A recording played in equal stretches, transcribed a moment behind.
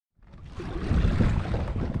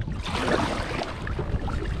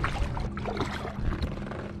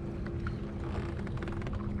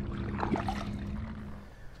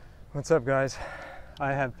What's up, guys?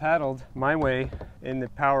 I have paddled my way in the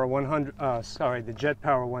the Jet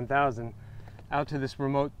Power 1000 out to this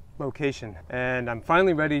remote location, and I'm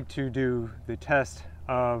finally ready to do the test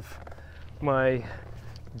of my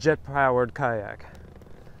jet-powered kayak.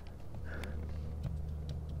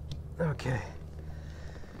 Okay.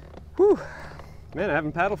 Whew. Man, I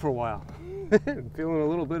haven't paddled for a while. I'm feeling a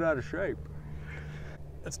little bit out of shape.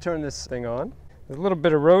 Let's turn this thing on. There's a little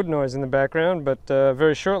bit of road noise in the background, but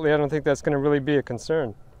very shortly I don't think that's going to really be a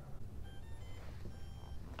concern.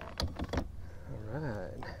 All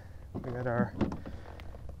right. We got our...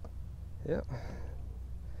 Yep.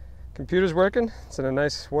 Computer's working. It's in a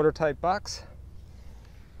nice watertight box.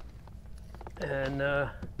 And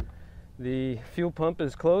the fuel pump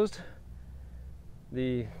is closed.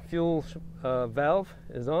 The fuel valve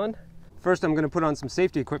is on. First I'm going to put on some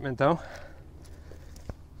safety equipment though.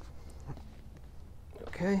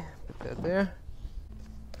 Okay, put that there.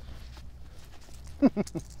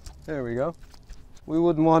 There we go. We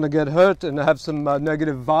wouldn't want to get hurt and have some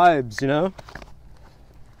negative vibes, you know?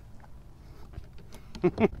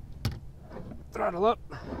 Throttle up.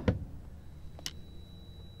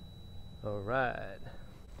 All right.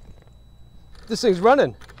 This thing's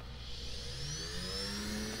running.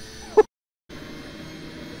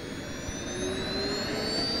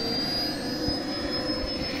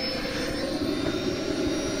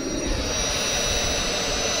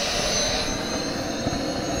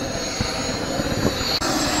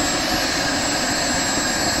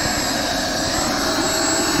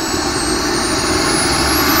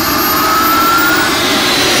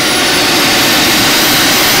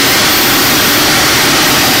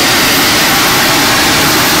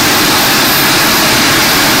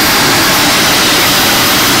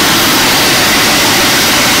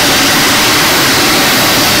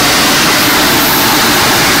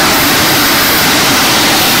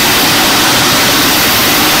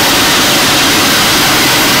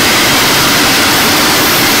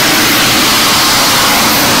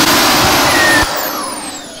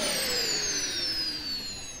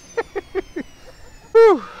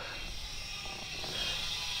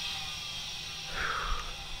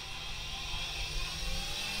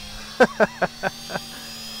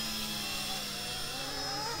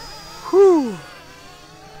 Whew.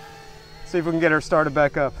 See if we can get her started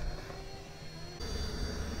back up.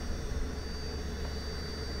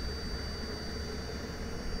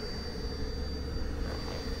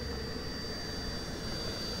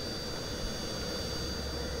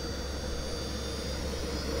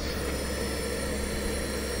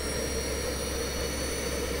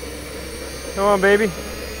 Come on, baby.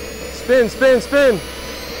 Spin, spin, spin.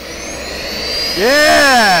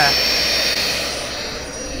 Yeah!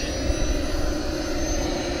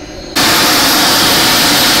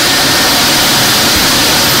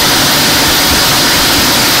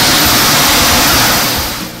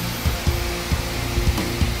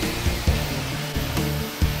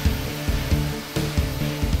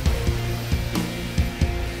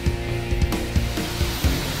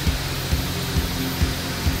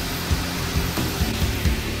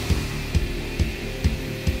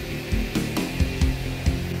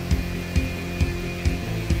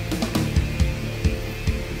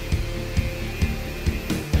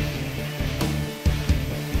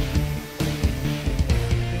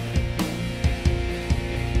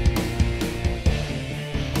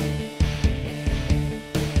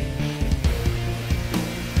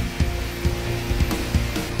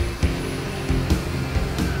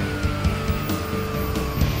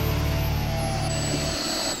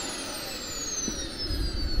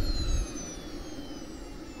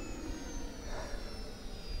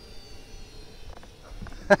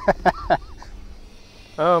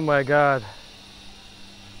 Oh my God.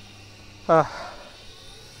 Man,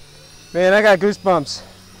 I got goosebumps.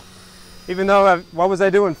 Even though, what was I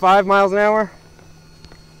doing, 5 miles an hour?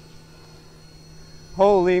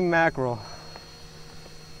 Holy mackerel.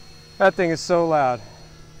 That thing is so loud.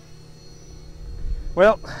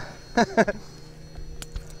 Well,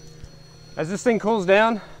 as this thing cools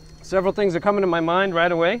down, several things are coming to my mind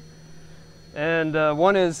right away. And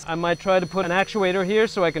one is I might try to put an actuator here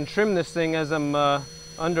so I can trim this thing as I'm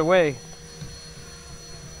underway.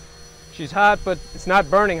 She's hot, but it's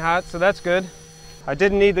not burning hot, so that's good. I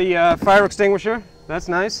didn't need the fire extinguisher. That's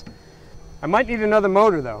nice. I might need another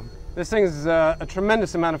motor though. This thing is a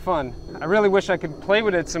tremendous amount of fun. I really wish I could play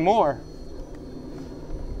with it some more.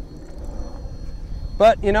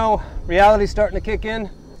 But you know, reality's starting to kick in.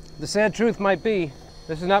 The sad truth might be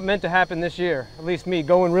this is not meant to happen this year. At least me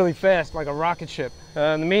going really fast like a rocket ship.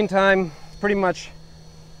 In the meantime, pretty much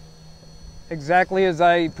exactly as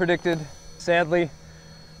I predicted. Sadly,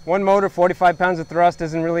 One motor, 45 pounds of thrust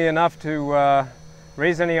isn't really enough to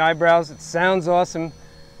raise any eyebrows. It sounds awesome.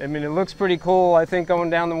 I mean, it looks pretty cool, I think, going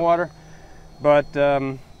down the water. But,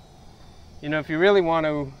 you know, if you really want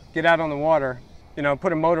to get out on the water, you know,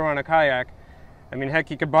 put a motor on a kayak. I mean, heck,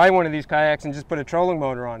 you could buy one of these kayaks and just put a trolling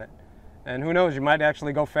motor on it. And who knows, you might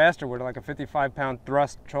actually go faster with like a 55-pound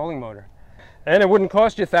thrust trolling motor. And it wouldn't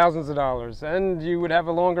cost you thousands of dollars, and you would have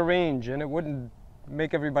a longer range, and it wouldn't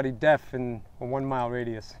make everybody deaf in a 1-mile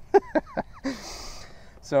radius.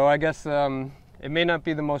 So I guess it may not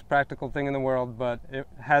be the most practical thing in the world, but it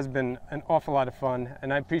has been an awful lot of fun,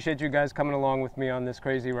 and I appreciate you guys coming along with me on this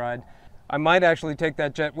crazy ride. I might actually take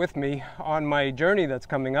that jet with me on my journey that's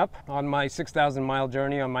coming up, on my 6,000-mile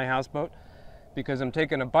journey on my houseboat, because I'm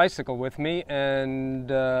taking a bicycle with me, and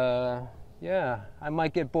yeah, I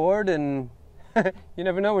might get bored, and you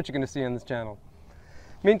never know what you're going to see on this channel.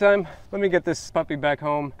 Meantime, let me get this puppy back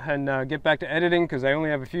home and get back to editing, because I only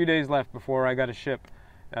have a few days left before I got to ship.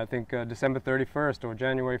 I think December 31st or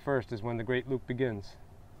January 1st is when the great loop begins.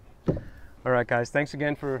 All right, guys, thanks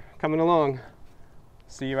again for coming along.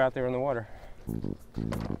 See you out there in the water.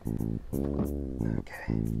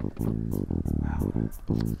 Okay. Wow.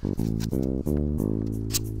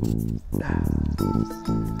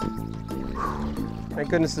 Thank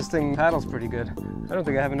goodness this thing paddles pretty good. I don't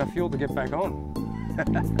think I have enough fuel to get back home.